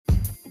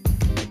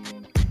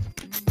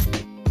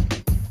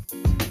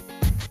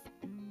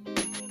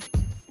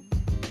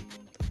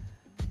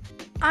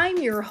I'm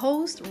your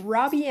host,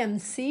 Robbie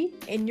MC,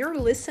 and you're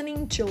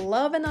listening to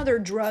Love and Other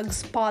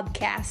Drugs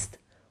podcast,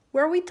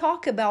 where we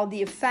talk about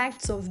the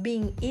effects of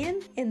being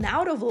in and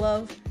out of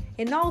love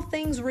and all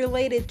things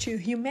related to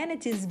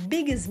humanity's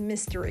biggest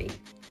mystery.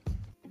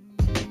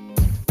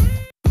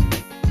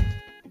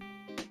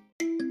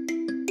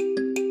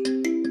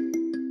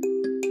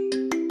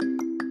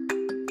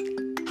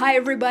 Hi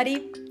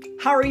everybody,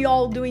 how are you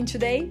all doing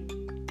today?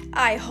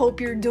 I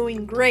hope you're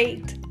doing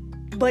great.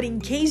 But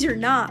in case you're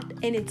not,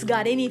 and it's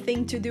got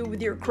anything to do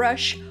with your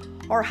crush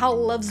or how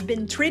love's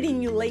been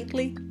treating you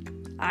lately,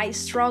 I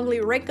strongly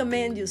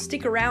recommend you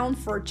stick around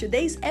for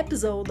today's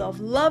episode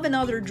of Love and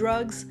Other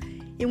Drugs,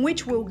 in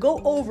which we'll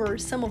go over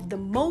some of the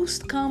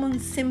most common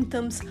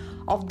symptoms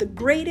of the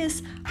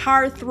greatest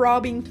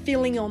heart-throbbing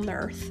feeling on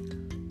earth,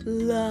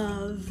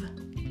 love.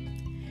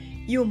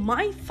 You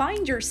might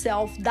find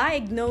yourself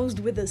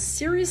diagnosed with a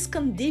serious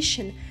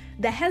condition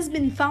that has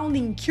been found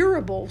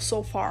incurable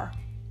so far.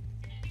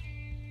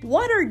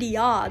 What are the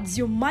odds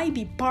you might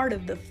be part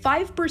of the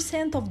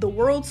 5% of the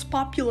world's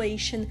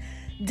population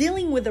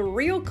dealing with a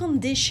real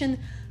condition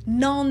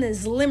known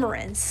as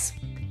limerence?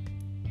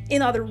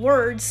 In other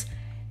words,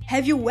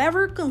 have you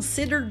ever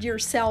considered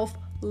yourself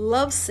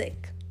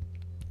lovesick?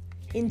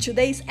 In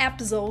today's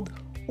episode,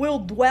 we'll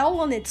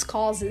dwell on its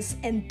causes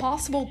and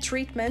possible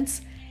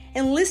treatments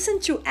and listen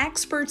to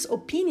experts'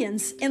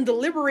 opinions and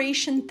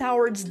deliberation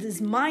towards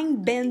this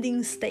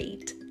mind-bending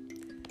state.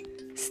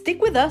 Stick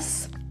with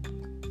us.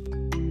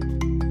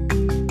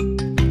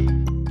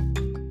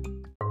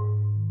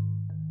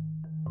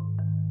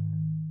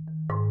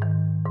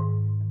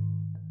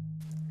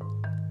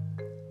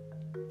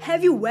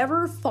 Have you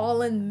ever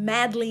fallen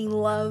madly in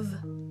love?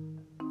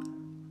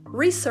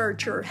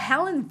 Researcher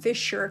Helen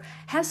Fisher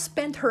has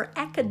spent her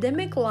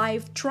academic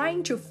life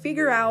trying to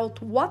figure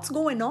out what's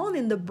going on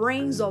in the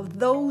brains of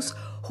those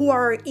who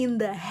are in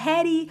the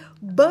heady,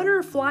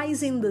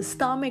 butterflies in the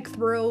stomach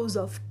throes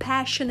of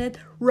passionate,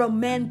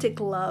 romantic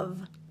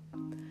love.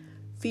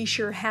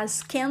 Fisher has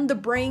scanned the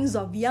brains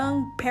of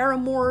young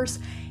paramours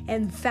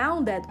and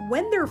found that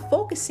when they're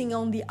focusing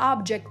on the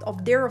object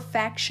of their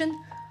affection,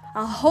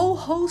 a whole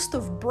host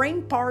of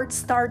brain parts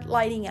start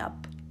lighting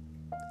up.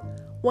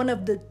 One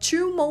of the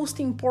two most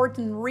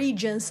important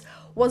regions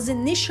was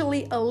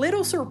initially a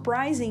little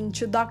surprising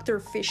to Dr.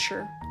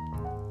 Fisher.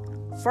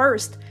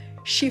 First,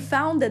 she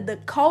found that the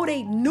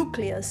caudate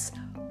nucleus,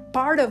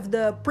 part of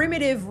the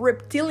primitive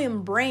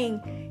reptilian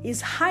brain, is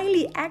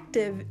highly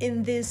active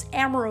in these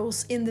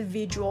amorous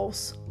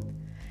individuals.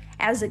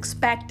 As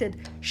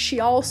expected,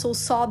 she also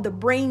saw the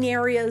brain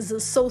areas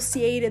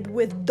associated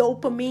with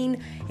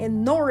dopamine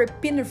and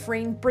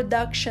norepinephrine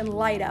production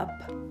light up.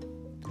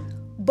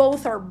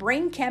 Both are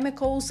brain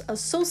chemicals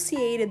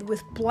associated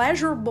with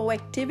pleasurable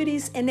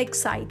activities and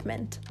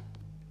excitement.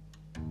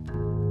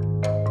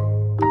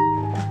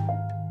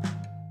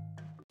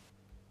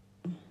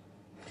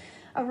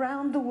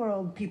 Around the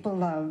world, people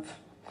love.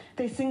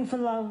 They sing for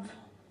love.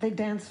 They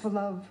dance for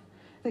love.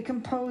 They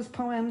compose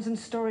poems and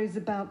stories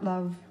about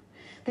love.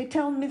 They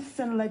tell myths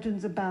and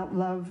legends about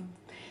love.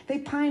 They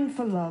pine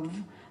for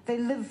love. They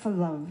live for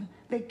love.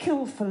 They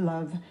kill for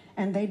love.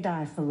 And they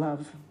die for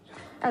love.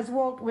 As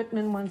Walt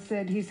Whitman once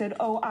said, he said,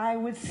 "Oh, I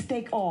would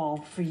stake all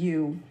for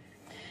you."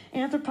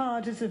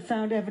 Anthropologists have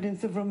found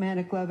evidence of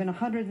romantic love in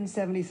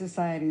 170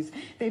 societies.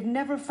 They've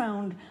never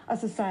found a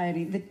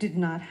society that did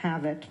not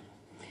have it.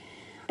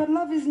 But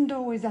love isn't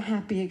always a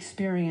happy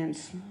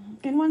experience.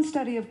 In one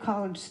study of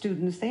college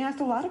students, they asked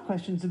a lot of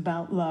questions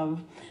about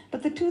love,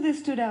 but the two that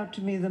stood out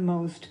to me the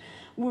most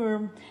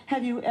were,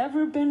 have you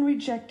ever been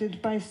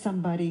rejected by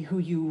somebody who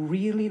you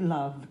really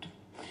loved?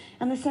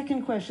 And the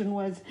second question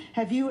was,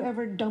 have you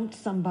ever dumped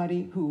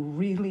somebody who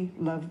really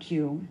loved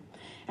you?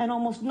 And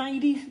almost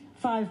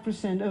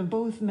 95% of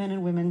both men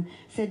and women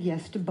said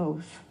yes to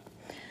both.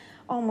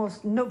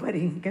 Almost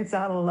nobody gets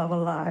out of love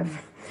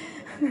alive.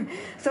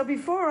 So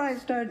before I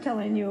start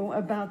telling you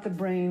about the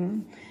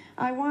brain,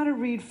 I want to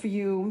read for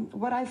you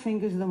what I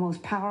think is the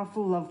most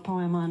powerful love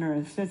poem on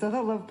earth. There's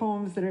other love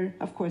poems that are,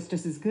 of course,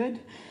 just as good,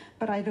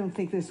 but I don't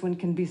think this one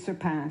can be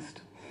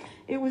surpassed.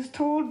 It was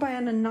told by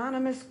an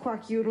anonymous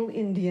Kwakiutl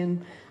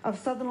Indian of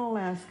southern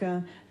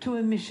Alaska to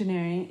a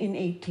missionary in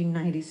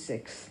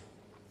 1896.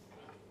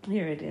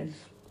 Here it is.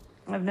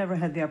 I've never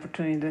had the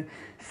opportunity to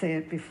say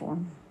it before.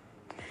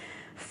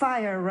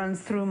 Fire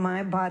runs through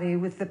my body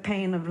with the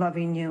pain of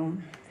loving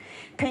you.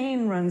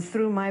 Pain runs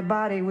through my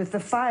body with the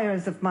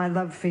fires of my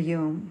love for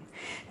you.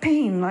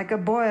 Pain like a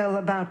boil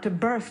about to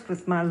burst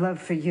with my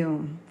love for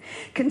you.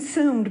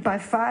 Consumed by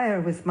fire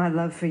with my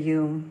love for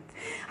you.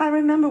 I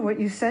remember what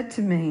you said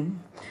to me.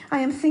 I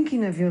am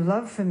thinking of your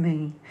love for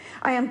me.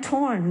 I am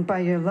torn by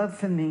your love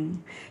for me.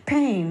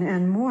 Pain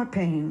and more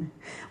pain.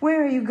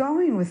 Where are you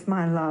going with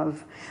my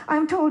love? I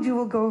am told you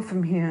will go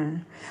from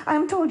here. I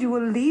am told you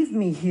will leave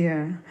me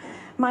here.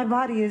 My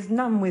body is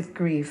numb with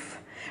grief.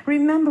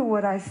 Remember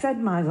what I said,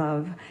 my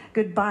love.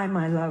 Goodbye,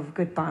 my love,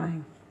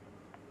 goodbye.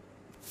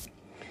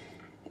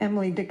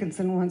 Emily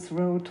Dickinson once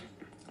wrote,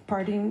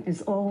 "Parting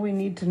is all we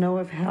need to know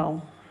of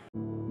hell."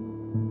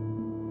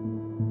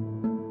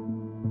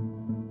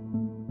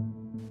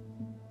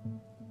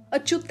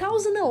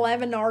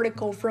 2011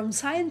 article from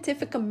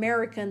Scientific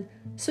American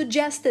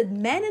suggested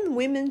men and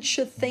women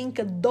should think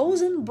a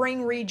dozen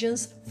brain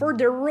regions for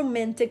their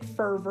romantic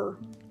fervor.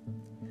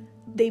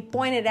 They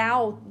pointed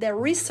out that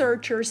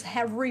researchers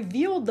have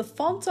revealed the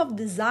fonts of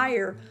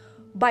desire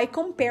by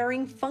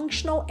comparing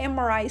functional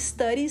MRI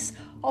studies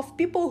of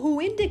people who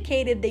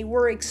indicated they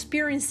were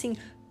experiencing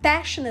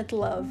passionate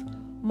love,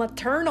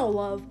 maternal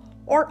love,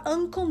 or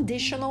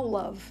unconditional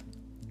love.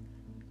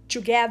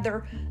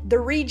 Together, the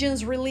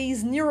regions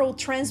release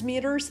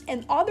neurotransmitters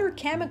and other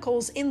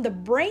chemicals in the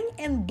brain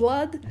and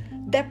blood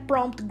that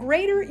prompt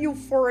greater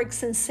euphoric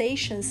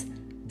sensations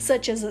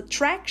such as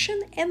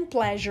attraction and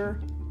pleasure.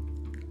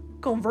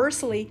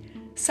 Conversely,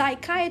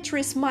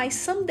 psychiatrists might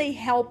someday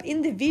help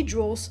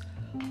individuals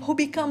who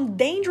become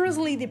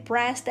dangerously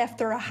depressed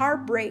after a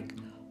heartbreak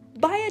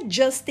by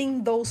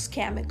adjusting those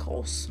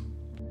chemicals.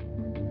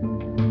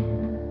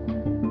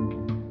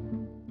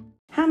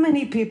 How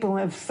many people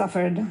have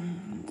suffered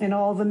in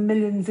all the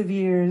millions of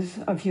years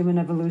of human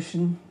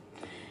evolution?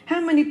 How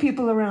many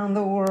people around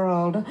the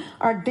world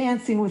are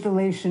dancing with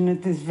elation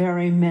at this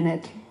very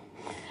minute?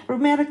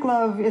 Romantic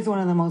love is one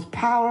of the most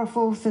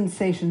powerful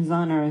sensations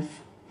on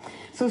earth.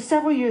 So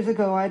several years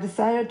ago, I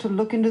decided to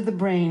look into the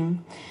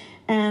brain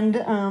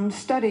and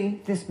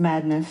study this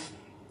madness.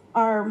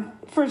 Our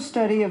first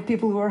study of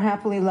people who are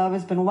happily loved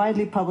has been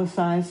widely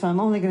publicized, so I'm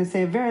only going to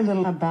say very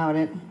little about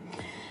it.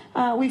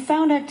 We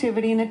found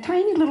activity in a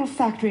tiny little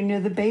factory near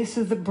the base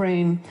of the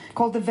brain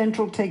called the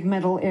ventral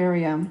tegmental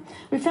area.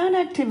 We found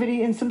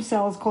activity in some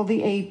cells called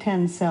the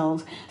A10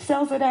 cells,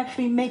 cells that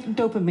actually make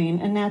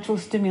dopamine, a natural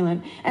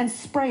stimulant, and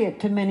spray it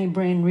to many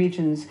brain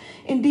regions.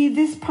 Indeed,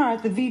 this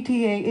part, the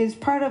VTA, is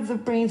part of the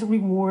brain's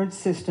reward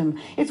system.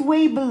 It's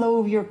way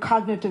below your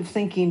cognitive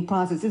thinking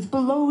process. It's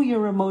below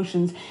your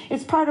emotions.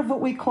 It's part of what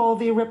we call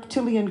the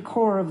reptilian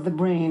core of the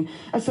brain,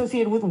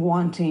 associated with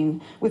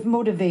wanting, with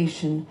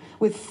motivation,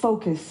 with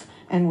focus,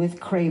 and with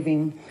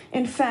craving.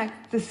 In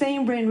fact, the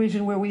same brain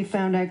region where we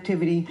found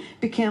activity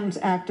becomes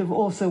active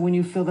also when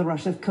you feel the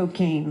rush of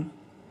cocaine.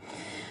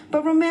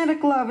 But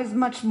romantic love is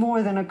much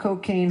more than a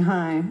cocaine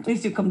high. At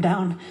least you come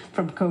down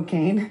from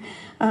cocaine.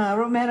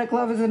 Romantic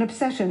love is an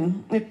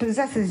obsession. It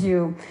possesses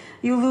you.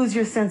 You lose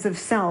your sense of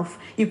self.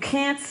 You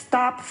can't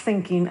stop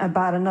thinking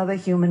about another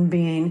human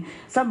being.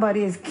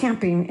 Somebody is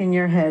camping in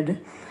your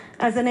head.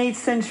 As an 8th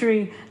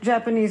century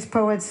Japanese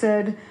poet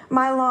said,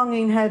 "My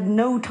longing had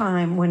no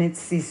time when it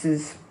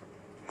ceases."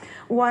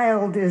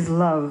 Wild is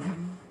love.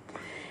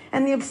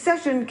 And the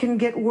obsession can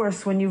get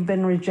worse when you've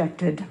been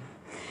rejected.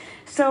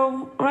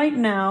 So right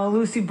now,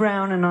 Lucy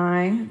Brown and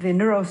I, the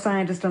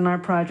neuroscientist on our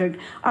project,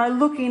 are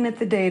looking at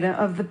the data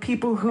of the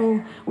people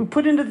who we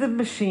put into the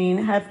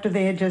machine after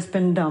they had just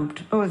been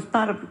dumped. It was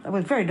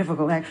very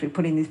difficult, actually,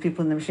 putting these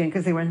people in the machine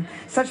because they were in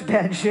such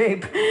bad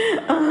shape.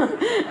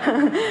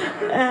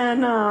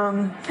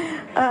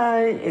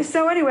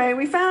 So anyway,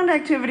 we found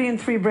activity in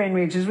 3 brain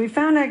regions. We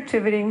found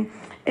activity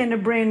in a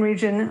brain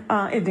region,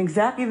 in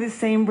exactly the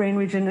same brain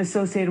region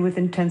associated with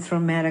intense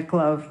romantic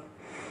love.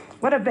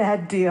 What a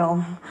bad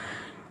deal.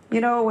 You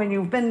know, when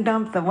you've been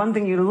dumped, the one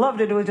thing you love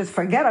to do is just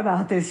forget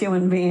about this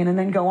human being and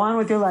then go on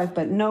with your life.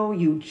 But no,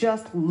 you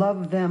just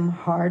love them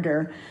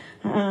harder.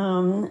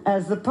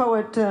 As the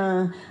poet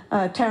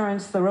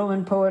Terence, the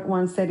Roman poet,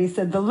 once said, he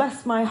said, "The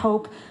less my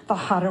hope, the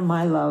hotter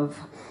my love."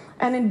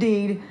 And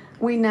indeed,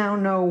 we now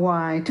know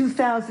why.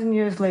 2,000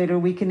 years later,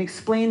 we can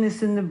explain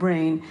this in the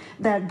brain.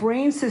 That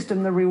brain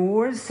system, the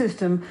reward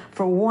system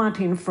for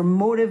wanting, for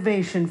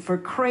motivation, for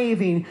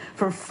craving,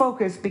 for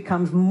focus,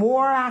 becomes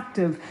more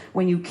active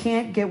when you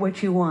can't get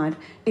what you want.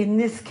 In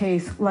this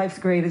case, life's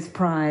greatest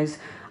prize,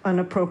 an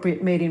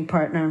appropriate mating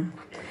partner.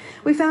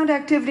 We found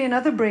activity in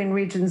other brain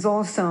regions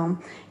also.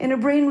 In a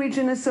brain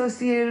region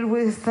associated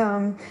with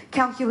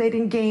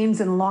calculating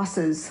gains and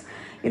losses.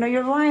 You know,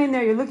 you're lying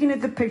there, you're looking at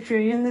the picture,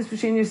 you're in this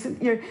machine,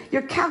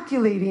 you're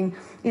calculating,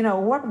 you know,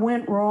 what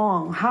went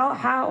wrong,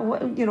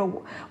 you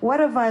know, what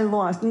have I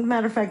lost? As a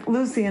matter of fact,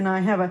 Lucy and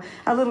I have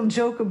a little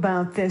joke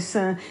about this.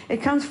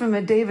 It comes from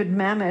a David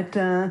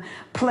Mamet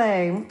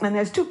play, and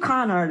there's 2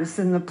 con artists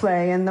in the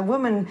play, and the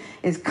woman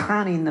is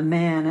conning the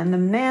man, and the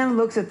man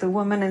looks at the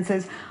woman and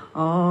says,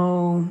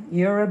 "Oh,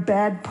 you're a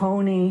bad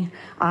pony.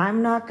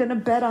 I'm not going to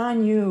bet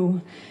on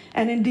you."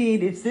 And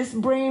indeed, it's this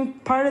brain,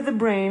 part of the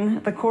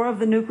brain, the core of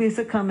the nucleus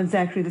accumbens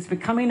actually, that's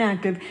becoming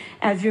active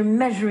as you're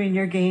measuring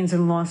your gains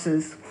and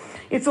losses.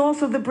 It's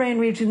also the brain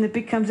region that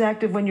becomes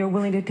active when you're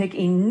willing to take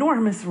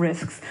enormous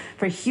risks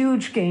for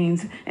huge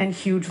gains and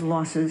huge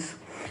losses.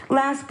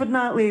 Last but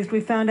not least,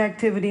 we found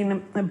activity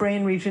in a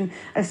brain region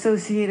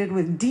associated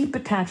with deep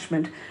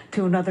attachment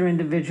to another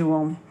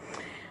individual.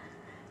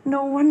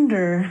 No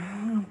wonder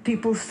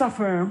people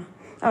suffer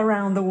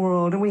around the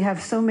world, and we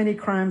have so many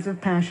crimes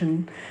of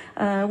passion.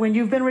 When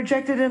you've been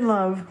rejected in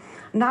love,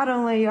 not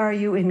only are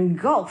you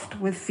engulfed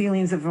with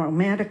feelings of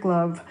romantic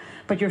love,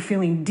 but you're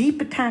feeling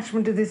deep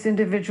attachment to this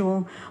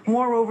individual.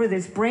 Moreover,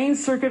 this brain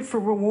circuit for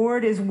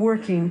reward is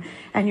working,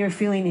 and you're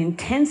feeling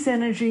intense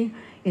energy,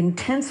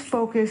 intense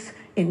focus,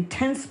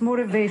 intense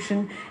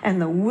motivation,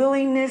 and the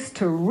willingness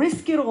to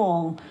risk it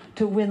all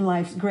to win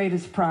life's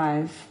greatest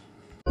prize.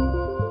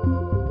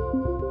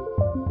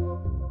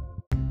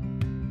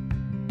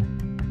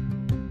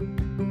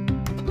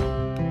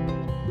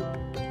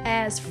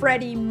 As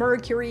Freddie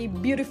Mercury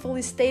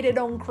beautifully stated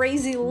on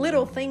Crazy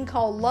Little Thing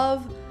Called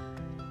Love,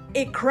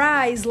 it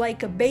cries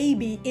like a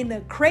baby in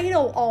a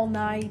cradle all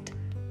night.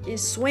 It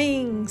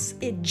swings,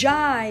 it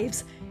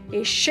jives,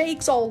 it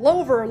shakes all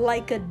over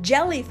like a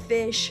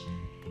jellyfish,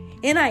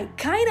 and I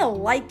kinda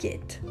like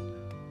it.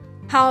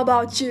 How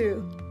about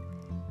you?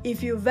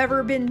 If you've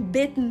ever been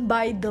bitten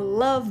by the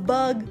love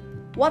bug,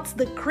 what's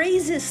the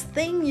craziest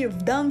thing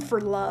you've done for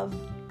love?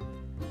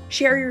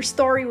 Share your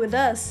story with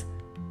us.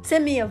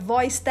 Send me a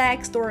voice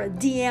text or a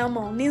DM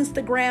on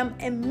Instagram,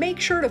 and make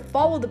sure to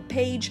follow the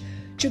page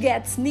to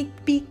get sneak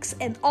peeks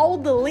and all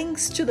the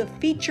links to the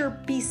feature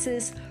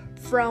pieces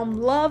from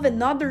Love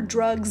and Other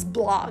Drugs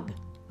blog.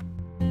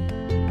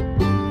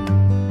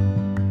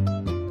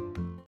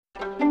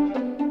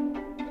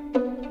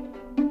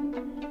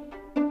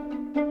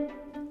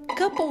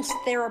 Couples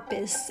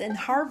therapists and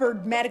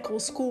Harvard Medical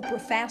School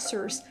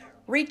professors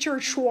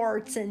Richard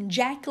Schwartz and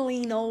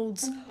Jacqueline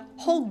Olds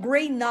hold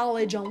great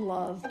knowledge on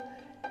love,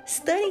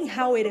 studying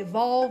how it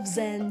evolves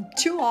and,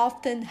 too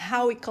often,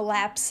 how it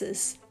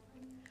collapses.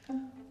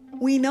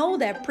 We know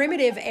that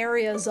primitive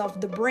areas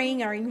of the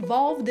brain are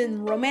involved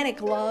in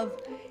romantic love,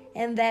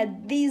 and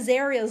that these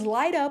areas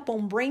light up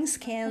on brain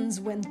scans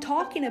when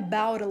talking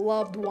about a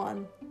loved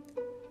one.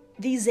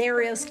 These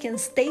areas can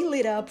stay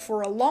lit up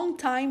for a long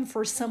time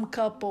for some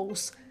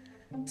couples,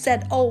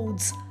 said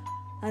Olds,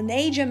 an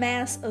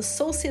HMS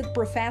Associate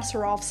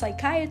Professor of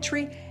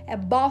Psychiatry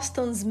at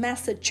Boston's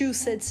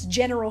Massachusetts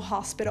General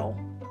Hospital.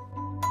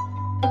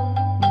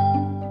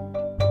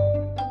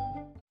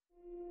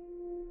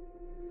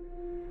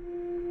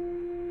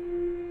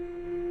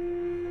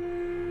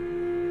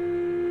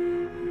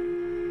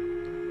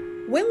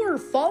 When we're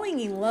falling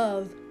in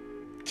love,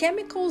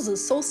 chemicals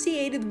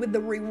associated with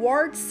the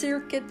reward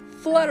circuit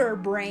flood our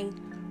brain,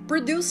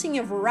 producing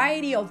a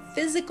variety of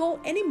physical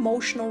and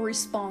emotional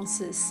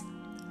responses.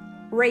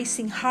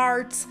 Racing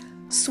hearts,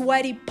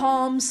 sweaty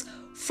palms,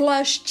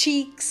 flushed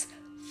cheeks,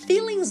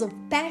 feelings of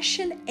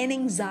passion and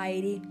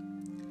anxiety.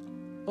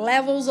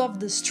 Levels of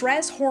the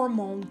stress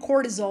hormone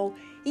cortisol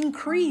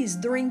increase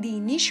during the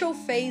initial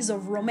phase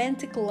of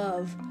romantic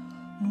love,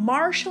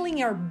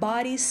 marshaling our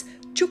bodies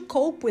to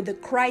cope with the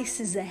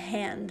crisis at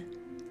hand.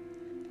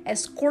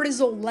 As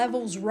cortisol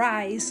levels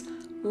rise,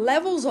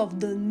 levels of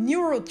the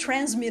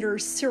neurotransmitter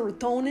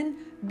serotonin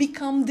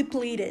become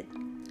depleted.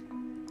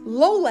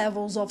 Low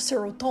levels of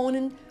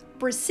serotonin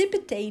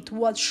precipitate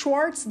what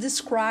Schwartz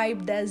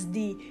described as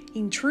the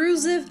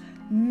intrusive,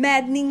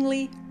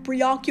 maddeningly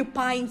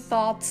preoccupying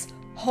thoughts,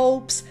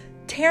 hopes,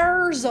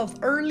 terrors of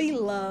early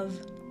love.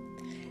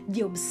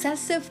 The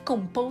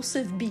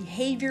obsessive-compulsive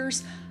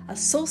behaviors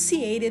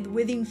associated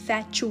with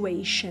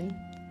infatuation.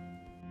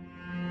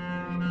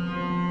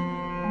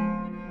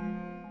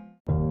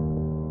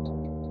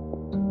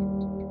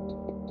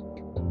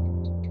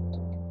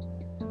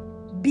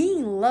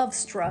 Being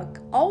love-struck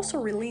also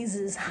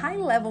releases high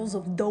levels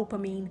of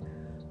dopamine,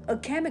 a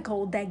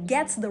chemical that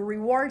gets the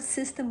reward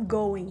system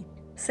going,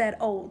 said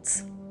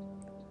Olds.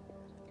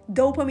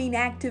 Dopamine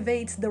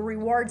activates the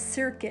reward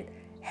circuit,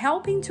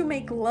 helping to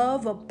make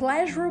love a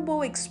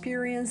pleasurable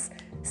experience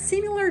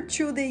similar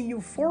to the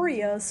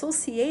euphoria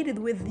associated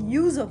with the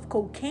use of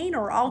cocaine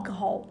or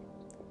alcohol.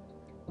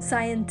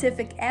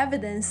 Scientific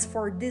evidence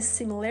for this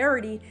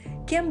similarity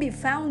can be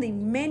found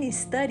in many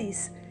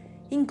studies,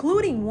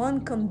 including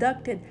one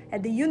conducted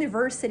at the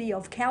University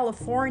of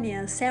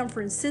California, San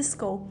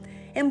Francisco,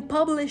 and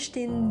published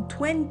in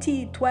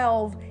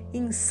 2012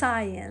 in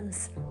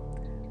Science.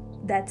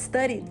 That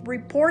study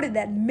reported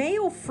that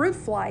male fruit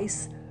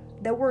flies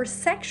that were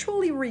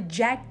sexually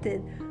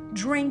rejected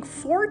drank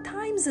 4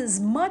 times as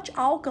much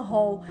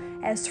alcohol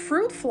as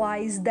fruit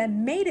flies that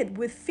mated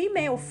with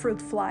female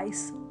fruit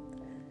flies.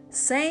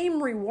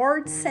 Same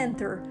reward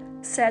center,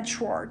 said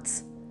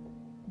Schwartz.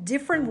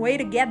 Different way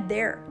to get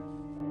there.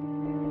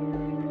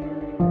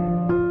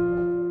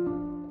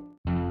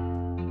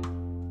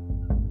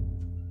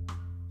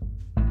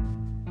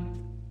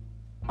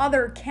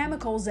 Other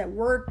chemicals at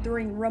work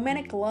during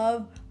romantic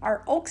love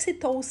are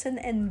oxytocin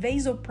and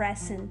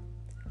vasopressin,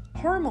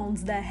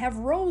 hormones that have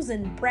roles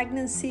in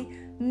pregnancy,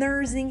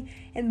 nursing,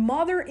 and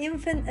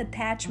mother-infant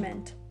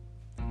attachment.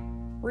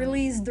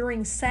 Released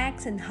during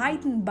sex and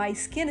heightened by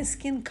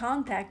skin-to-skin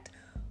contact,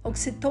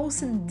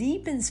 oxytocin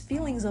deepens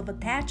feelings of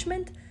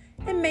attachment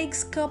and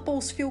makes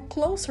couples feel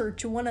closer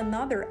to one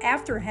another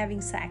after having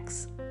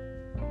sex.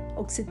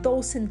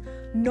 Oxytocin,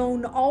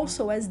 known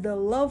also as the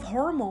love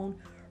hormone,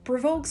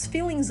 provokes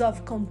feelings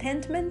of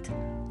contentment,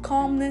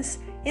 calmness,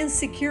 and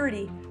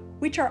security,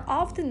 which are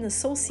often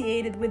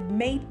associated with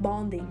mate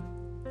bonding.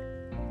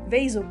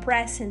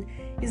 Vasopressin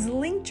is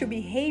linked to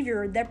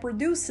behavior that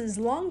produces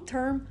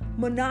long-term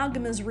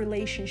monogamous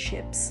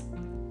relationships.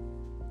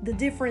 The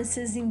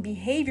differences in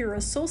behavior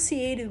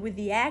associated with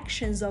the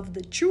actions of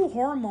the two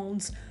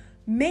hormones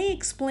may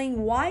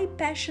explain why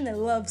passionate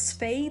love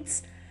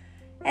fades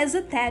as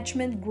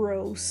attachment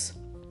grows.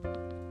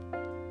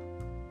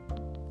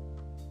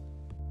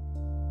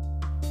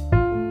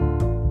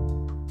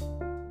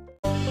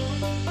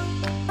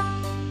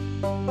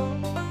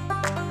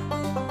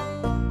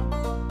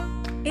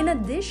 In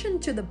addition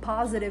to the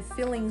positive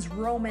feelings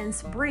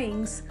romance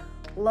brings,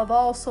 love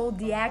also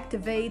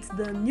deactivates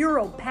the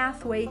neural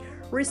pathway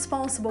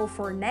responsible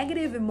for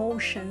negative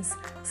emotions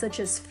such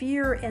as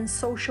fear and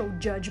social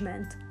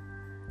judgment.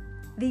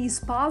 These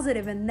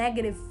positive and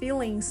negative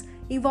feelings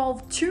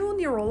involve two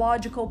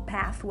neurological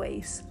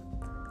pathways.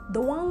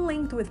 The one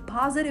linked with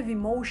positive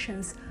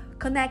emotions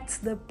connects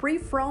the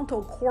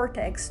prefrontal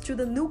cortex to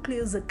the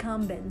nucleus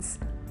accumbens,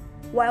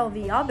 while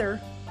the other,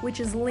 which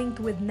is linked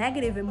with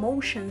negative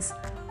emotions,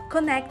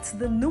 connects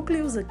the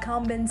nucleus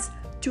accumbens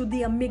to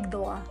the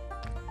amygdala.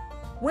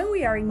 When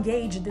we are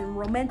engaged in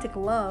romantic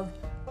love,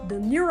 the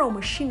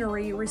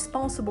neuromachinery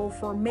responsible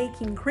for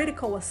making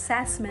critical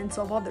assessments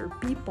of other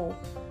people,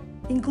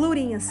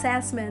 including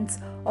assessments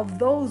of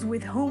those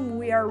with whom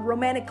we are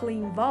romantically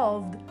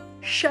involved,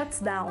 shuts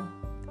down.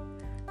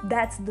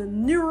 That's the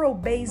neural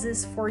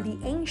basis for the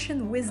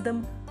ancient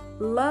wisdom,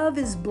 "Love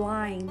is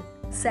blind,"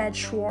 said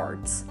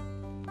Schwartz.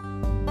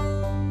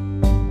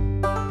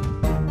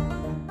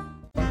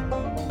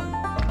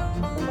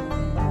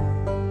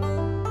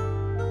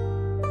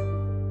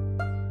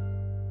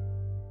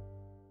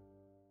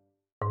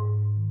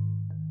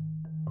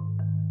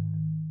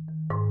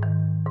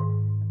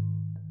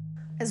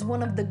 As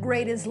one of the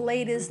greatest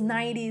latest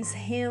 90s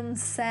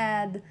hymns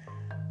said,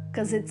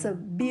 "'Cause it's a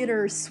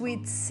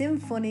bittersweet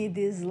symphony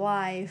this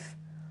life.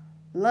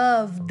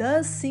 Love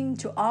does seem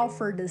to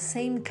offer the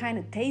same kind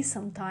of taste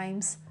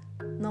sometimes.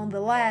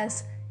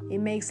 Nonetheless, it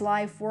makes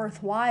life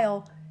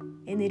worthwhile,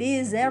 and it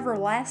is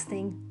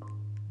everlasting."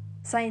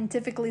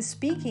 Scientifically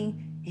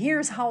speaking,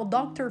 here's how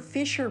Dr.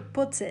 Fisher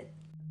puts it.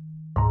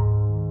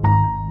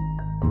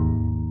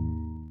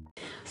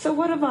 So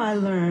what have I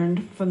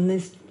learned from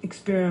this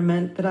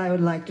experiment that I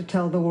would like to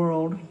tell the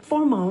world?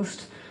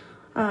 Foremost,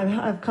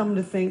 I've come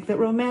to think that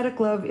romantic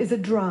love is a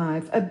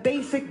drive, a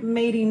basic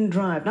mating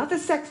drive, not the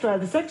sex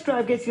drive. The sex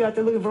drive gets you out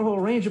there looking for a whole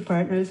range of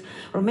partners.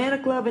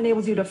 Romantic love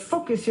enables you to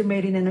focus your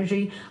mating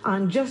energy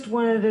on just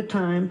one at a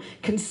time,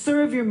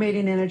 conserve your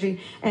mating energy,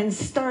 and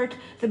start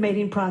the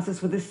mating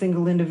process with a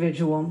single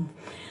individual.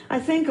 I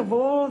think of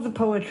all of the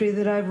poetry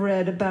that I've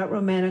read about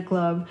romantic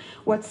love,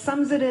 what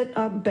sums it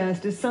up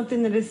best is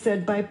something that is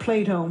said by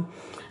Plato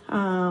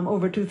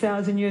over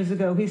 2,000 years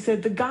ago. He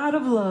said, "The God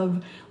of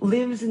love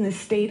lives in the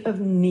state of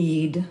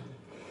need."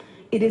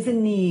 It is a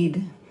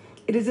need.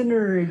 It is an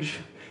urge.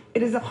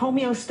 It is a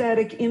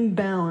homeostatic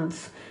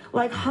imbalance.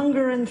 Like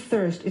hunger and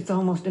thirst, it's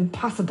almost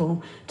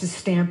impossible to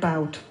stamp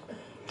out.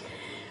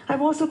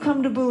 I've also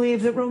come to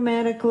believe that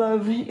romantic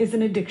love is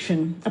an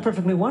addiction, a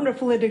perfectly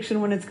wonderful addiction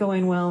when it's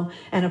going well,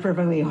 and a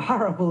perfectly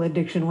horrible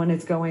addiction when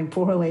it's going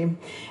poorly.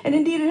 And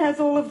indeed, it has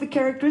all of the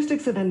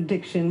characteristics of an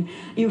addiction.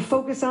 You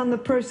focus on the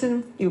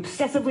person, you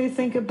obsessively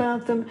think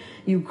about them,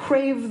 you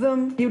crave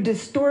them, you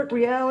distort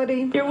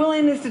reality, your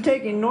willingness to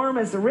take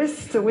enormous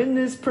risks to win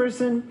this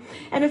person.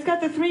 And it's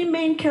got the three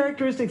main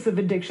characteristics of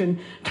addiction: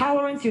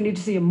 tolerance, you need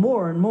to see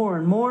more and more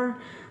and more,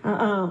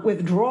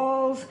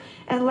 withdrawals,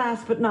 and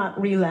last but not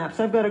relapse.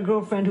 I've got a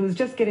girlfriend who is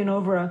just getting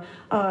over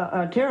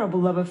a terrible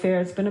love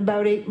affair. It's been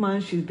about 8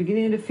 months. She's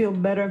beginning to feel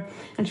better.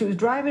 And she was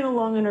driving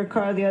along in her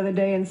car the other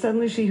day, and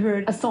suddenly she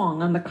heard a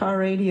song on the car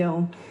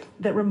radio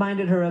that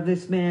reminded her of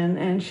this man.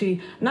 And she,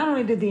 not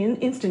only did the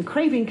instant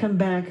craving come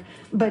back,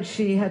 but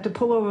she had to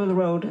pull over the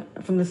road,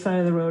 from the side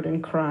of the road,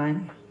 and cry.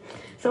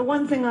 So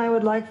one thing I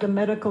would like the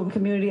medical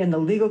community and the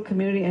legal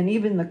community and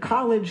even the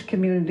college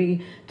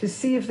community to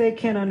see if they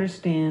can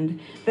understand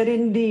that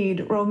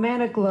indeed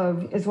romantic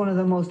love is one of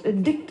the most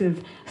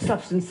addictive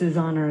substances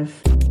on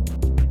earth.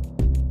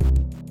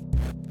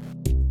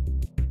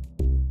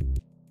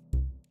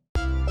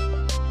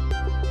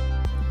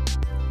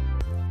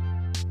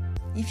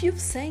 If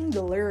you've sang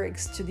the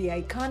lyrics to the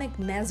iconic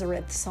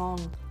Nazareth song,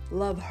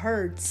 "Love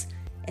Hurts,"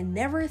 and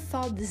never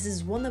thought this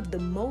is one of the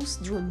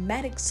most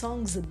dramatic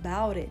songs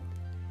about it,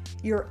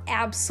 you're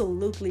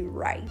absolutely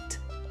right.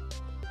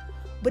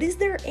 But is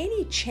there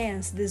any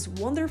chance this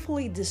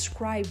wonderfully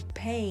described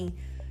pain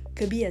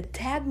could be a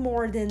tad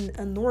more than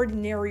an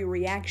ordinary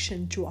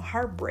reaction to a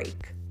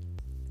heartbreak?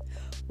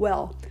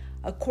 Well,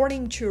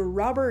 according to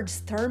Robert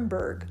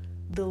Sternberg,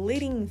 the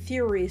leading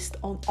theorist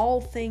on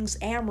all things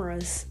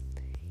amorous,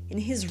 in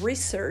his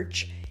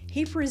research,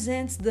 he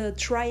presents the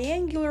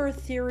triangular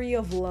theory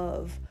of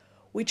love,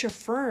 which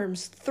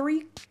affirms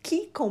three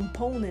key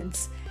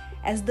components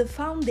as the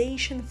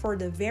foundation for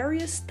the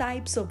various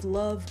types of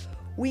love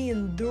we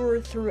endure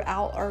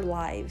throughout our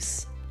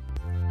lives.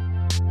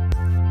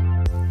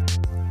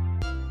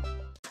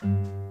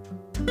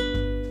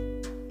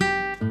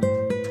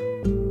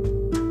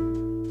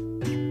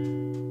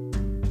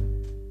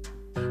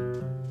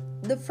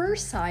 The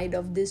first side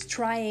of this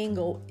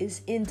triangle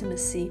is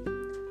intimacy.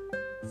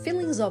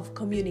 feelings of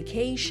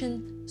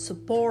communication,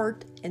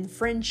 support, and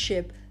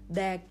friendship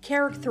that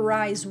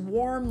characterize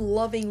warm,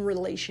 loving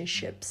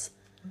relationships.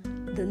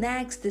 The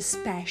next is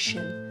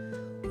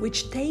passion,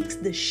 which takes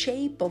the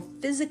shape of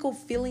physical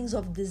feelings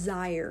of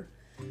desire,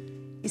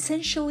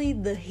 essentially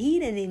the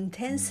heat and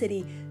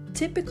intensity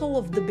typical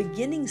of the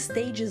beginning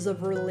stages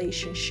of a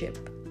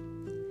relationship.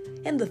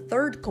 And the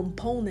third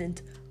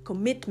component,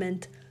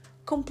 commitment,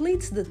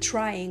 completes the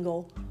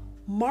triangle,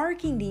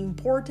 marking the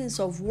importance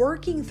of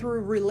working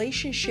through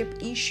relationship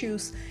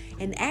issues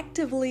and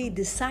actively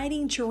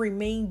deciding to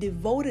remain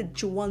devoted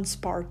to one's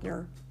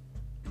partner.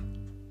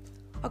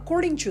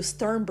 According to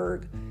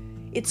Sternberg,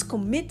 it's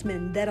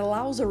commitment that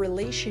allows a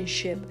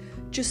relationship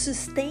to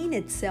sustain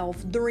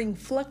itself during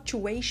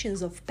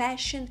fluctuations of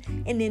passion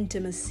and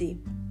intimacy.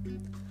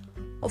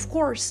 Of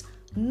course,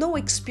 no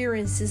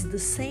experience is the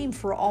same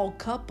for all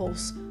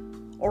couples,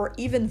 or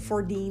even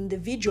for the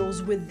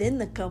individuals within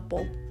the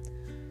couple.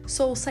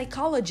 So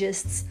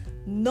psychologists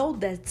note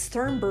that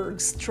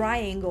Sternberg's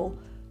triangle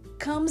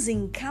comes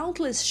in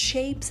countless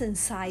shapes and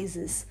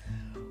sizes,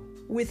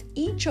 with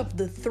each of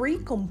the three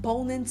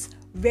components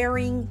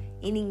varying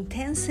in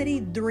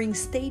intensity during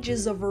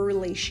stages of a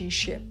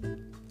relationship.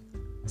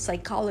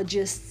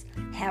 Psychologists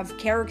have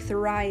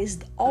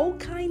characterized all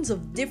kinds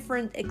of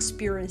different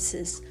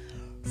experiences,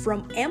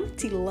 from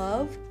empty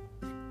love,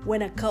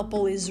 when a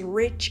couple is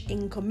rich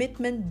in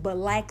commitment but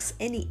lacks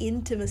any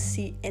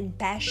intimacy and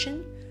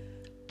passion,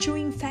 to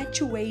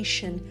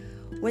infatuation,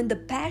 when the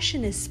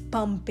passion is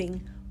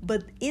pumping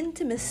but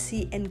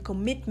intimacy and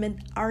commitment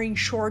are in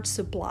short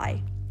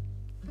supply.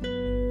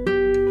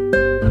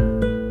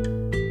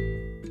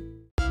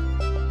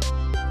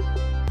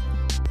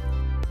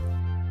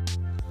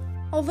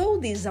 Although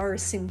these are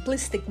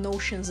simplistic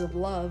notions of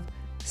love,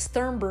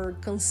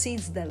 Sternberg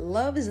concedes that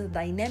love is a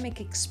dynamic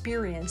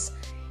experience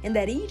and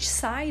that each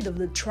side of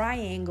the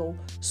triangle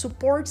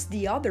supports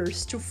the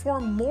others to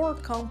form more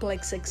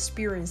complex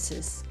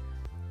experiences.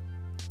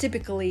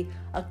 Typically,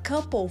 a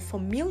couple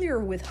familiar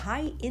with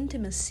high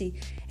intimacy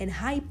and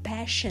high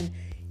passion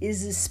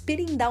is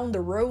speeding down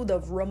the road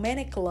of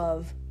romantic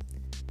love.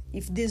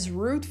 If this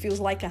route feels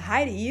like a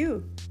high to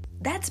you,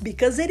 that's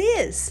because it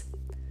is.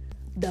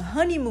 The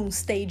honeymoon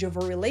stage of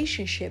a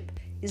relationship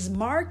is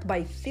marked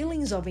by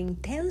feelings of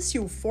intense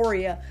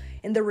euphoria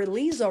and the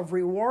release of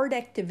reward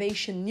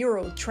activation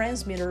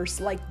neurotransmitters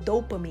like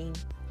dopamine.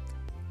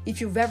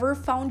 If you've ever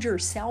found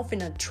yourself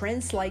in a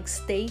trance-like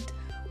state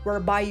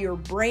whereby your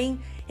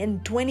brain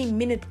and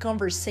 20-minute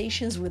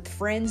conversations with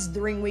friends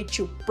during which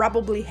you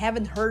probably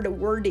haven't heard a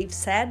word they've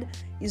said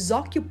is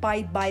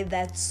occupied by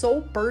that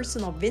sole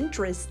person of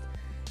interest,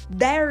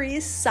 there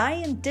is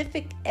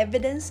scientific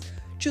evidence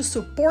to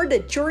support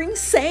that you're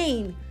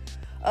insane.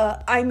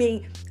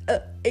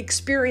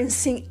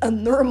 Experiencing a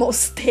normal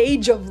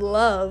stage of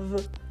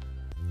love.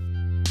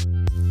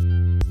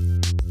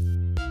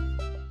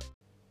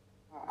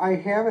 I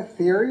have a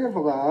theory of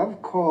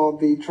love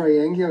called the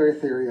triangular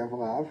theory of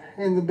love,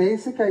 and the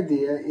basic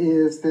idea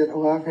is that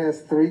love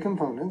has three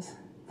components.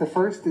 The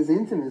first is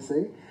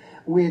intimacy,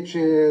 which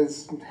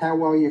is how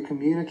well you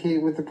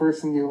communicate with the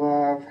person you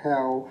love,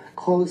 how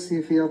close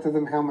you feel to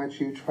them, how much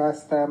you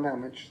trust them, how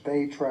much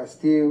they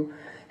trust you,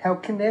 how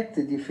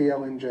connected you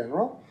feel in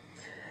general.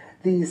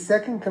 The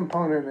second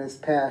component is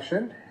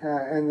passion,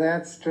 and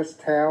that's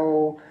just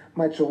how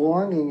much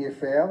longing you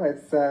feel.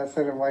 It's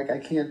sort of like I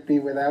can't be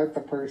without the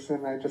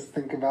person, I just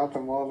think about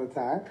them all the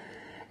time.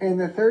 And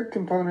the third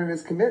component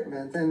is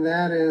commitment, and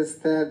that is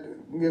that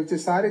you've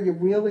decided you're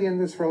really in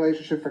this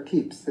relationship for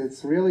keeps.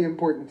 It's really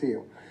important to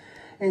you.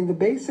 And the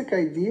basic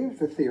idea of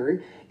the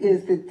theory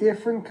is that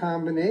different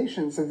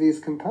combinations of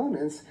these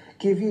components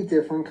give you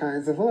different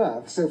kinds of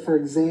love. So, for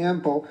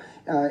example,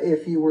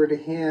 if you were to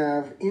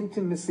have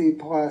intimacy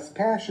plus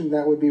passion,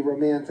 that would be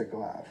romantic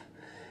love.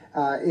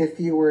 If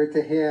you were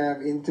to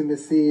have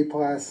intimacy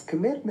plus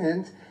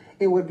commitment,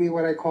 it would be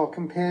what I call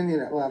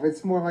companionate love.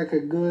 It's more like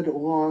a good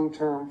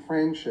long-term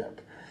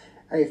friendship.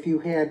 If you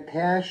had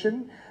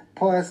passion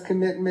plus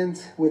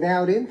commitment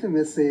without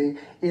intimacy,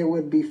 it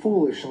would be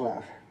foolish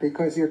love,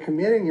 because you're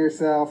committing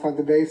yourself on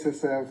the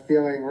basis of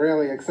feeling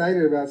really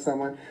excited about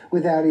someone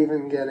without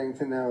even getting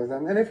to know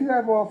them. And if you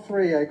have all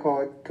three, I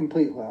call it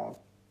complete love.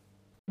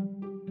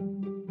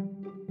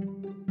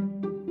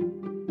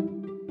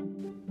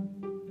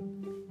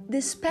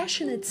 This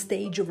passionate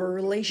stage of a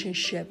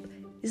relationship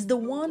is the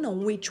one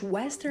on which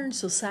Western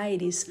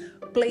societies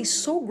place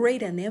so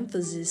great an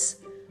emphasis,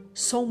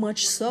 so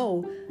much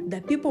so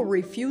that people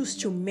refuse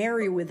to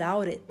marry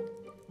without it.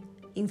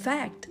 In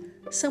fact,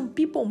 some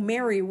people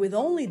marry with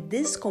only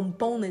this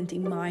component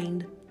in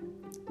mind.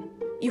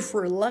 If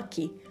we're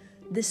lucky,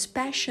 this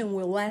passion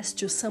will last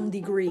to some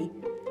degree,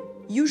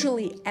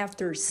 usually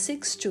after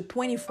 6 to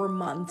 24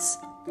 months.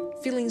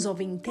 Feelings of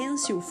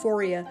intense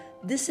euphoria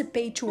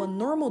dissipate to a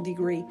normal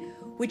degree,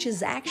 which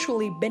is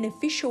actually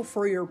beneficial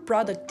for your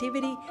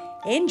productivity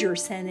and your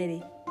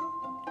sanity.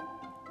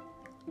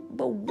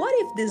 But what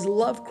if this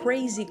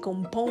love-crazy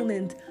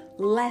component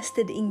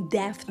lasted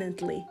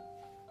indefinitely?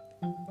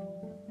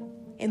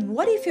 And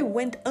what if it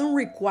went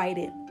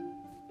unrequited?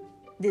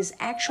 This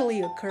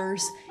actually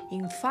occurs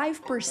in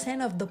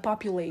 5% of the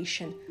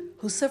population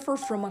who suffer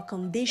from a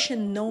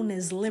condition known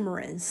as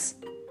limerence.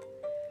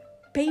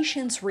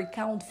 Patients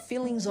recount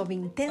feelings of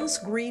intense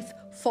grief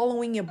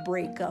following a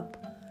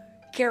breakup,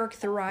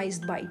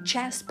 characterized by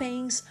chest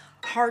pains,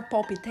 heart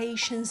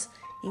palpitations,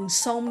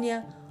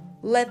 insomnia,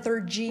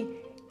 lethargy,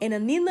 and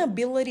an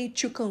inability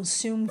to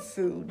consume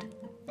food.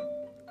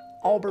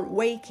 Albert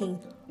Waking,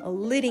 a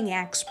leading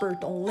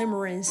expert on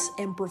limerence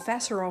and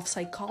professor of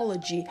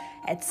psychology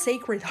at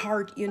Sacred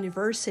Heart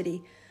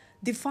University,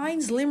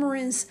 defines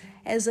limerence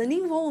as an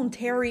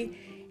involuntary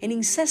and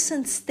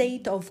incessant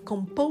state of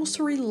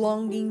compulsory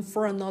longing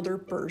for another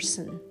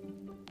person.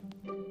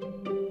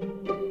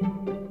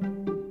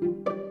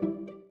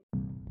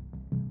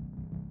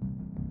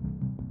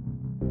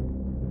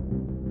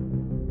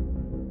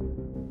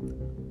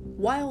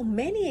 While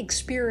many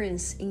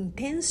experience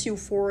intense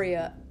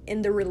euphoria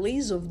and the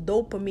release of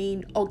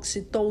dopamine,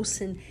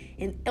 oxytocin,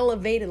 and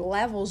elevated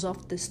levels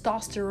of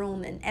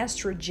testosterone and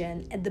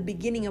estrogen at the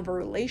beginning of a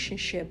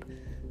relationship,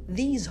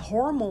 these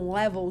hormone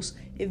levels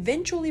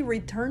eventually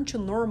return to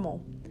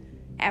normal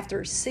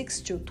after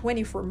 6 to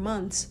 24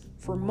 months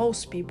for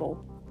most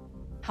people.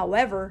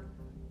 However,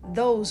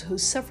 those who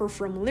suffer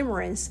from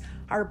limerence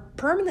are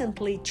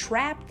permanently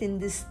trapped in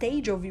this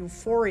stage of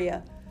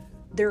euphoria,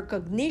 their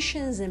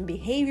cognitions and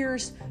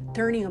behaviors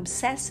turning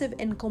obsessive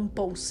and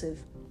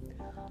compulsive.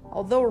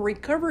 Although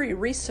recovery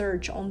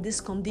research on this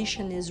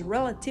condition is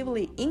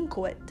relatively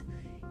inchoate,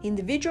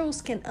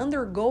 individuals can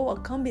undergo a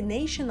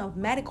combination of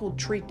medical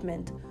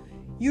treatment,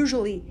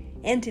 usually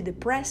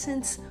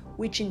antidepressants,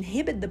 which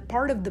inhibit the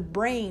part of the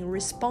brain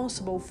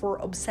responsible for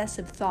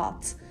obsessive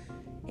thoughts,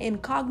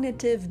 and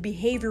cognitive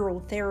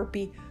behavioral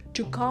therapy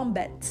to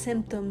combat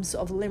symptoms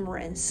of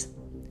limerence.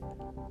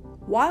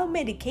 While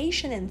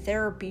medication and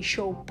therapy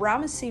show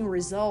promising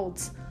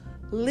results,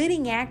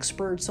 leading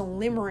experts on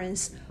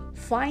limerence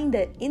find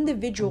that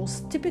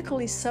individuals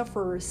typically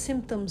suffer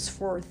symptoms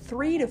for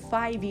 3 to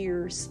 5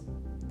 years.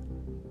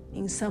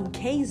 In some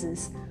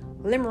cases,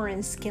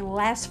 limerence can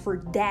last for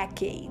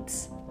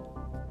decades.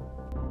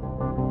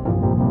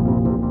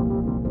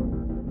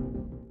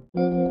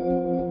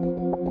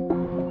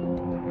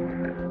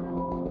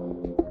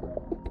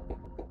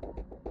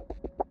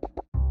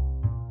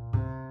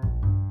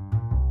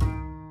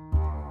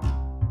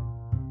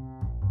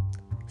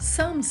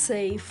 Some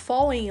say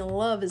falling in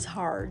love is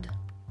hard.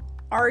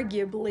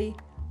 Arguably,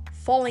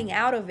 falling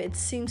out of it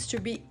seems to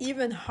be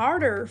even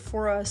harder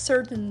for a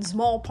certain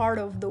small part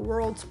of the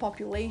world's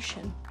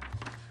population.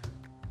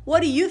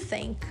 What do you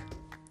think?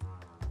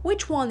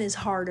 Which one is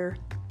harder,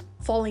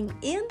 falling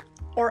in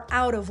or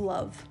out of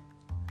love?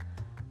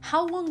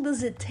 How long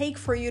does it take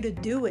for you to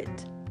do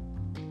it?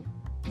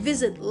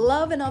 Visit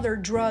Love and Other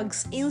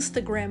Drugs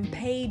Instagram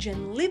page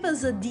and leave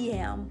us a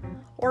DM,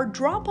 or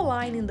drop a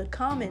line in the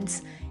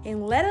comments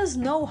and let us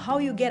know how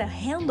you get a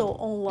handle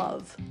on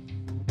love.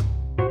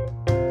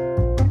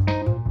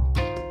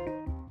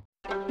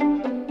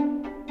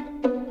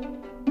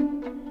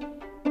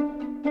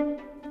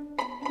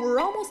 We're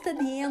almost at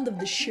the end of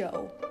the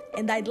show,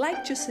 and I'd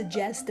like to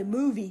suggest a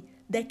movie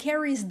that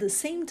carries the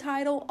same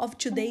title of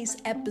today's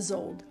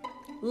episode,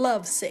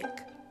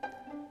 Lovesick.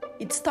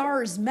 It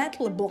stars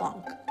Matt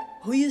LeBlanc,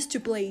 who used to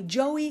play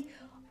Joey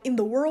in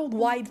the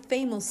worldwide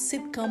famous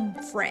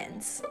sitcom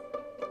Friends.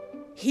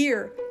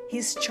 Here,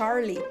 he's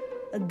Charlie,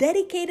 a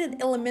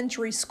dedicated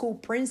elementary school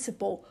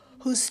principal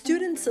whose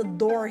students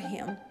adore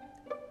him.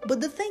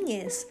 But the thing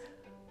is,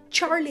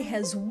 Charlie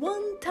has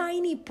one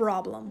tiny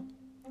problem.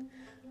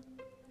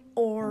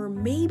 Or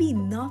maybe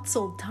not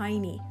so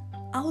tiny.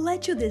 I'll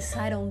let you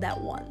decide on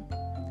that one.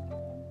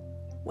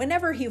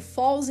 Whenever he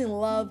falls in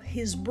love,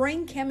 his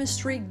brain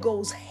chemistry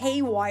goes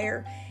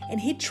haywire and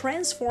he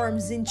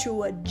transforms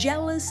into a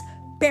jealous,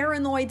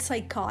 paranoid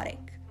psychotic.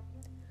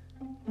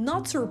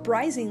 Not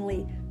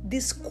surprisingly,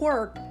 this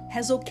quirk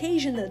has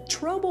occasioned a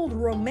troubled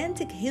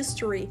romantic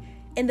history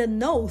and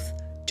an oath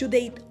to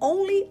date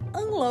only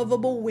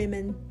unlovable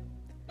women.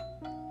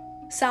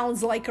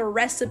 Sounds like a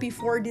recipe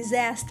for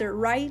disaster,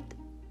 right?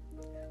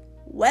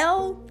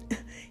 Well,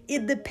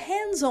 it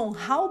depends on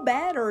how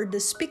bad or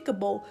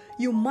despicable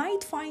you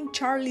might find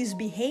Charlie's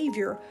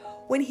behavior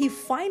when he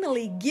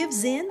finally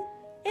gives in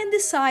and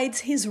decides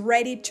he's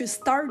ready to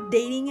start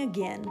dating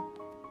again.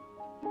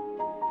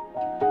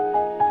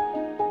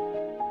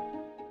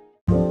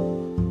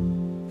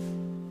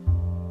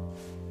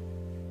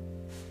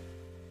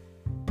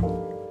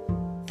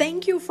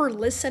 Thank you for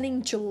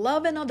listening to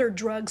Love and Other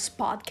Drugs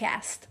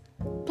podcast.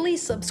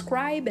 Please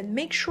subscribe and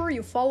make sure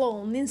you follow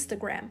on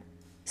Instagram.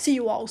 See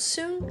you all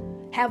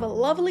soon, have a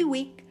lovely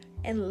week,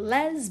 and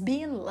let's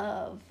be in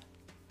love.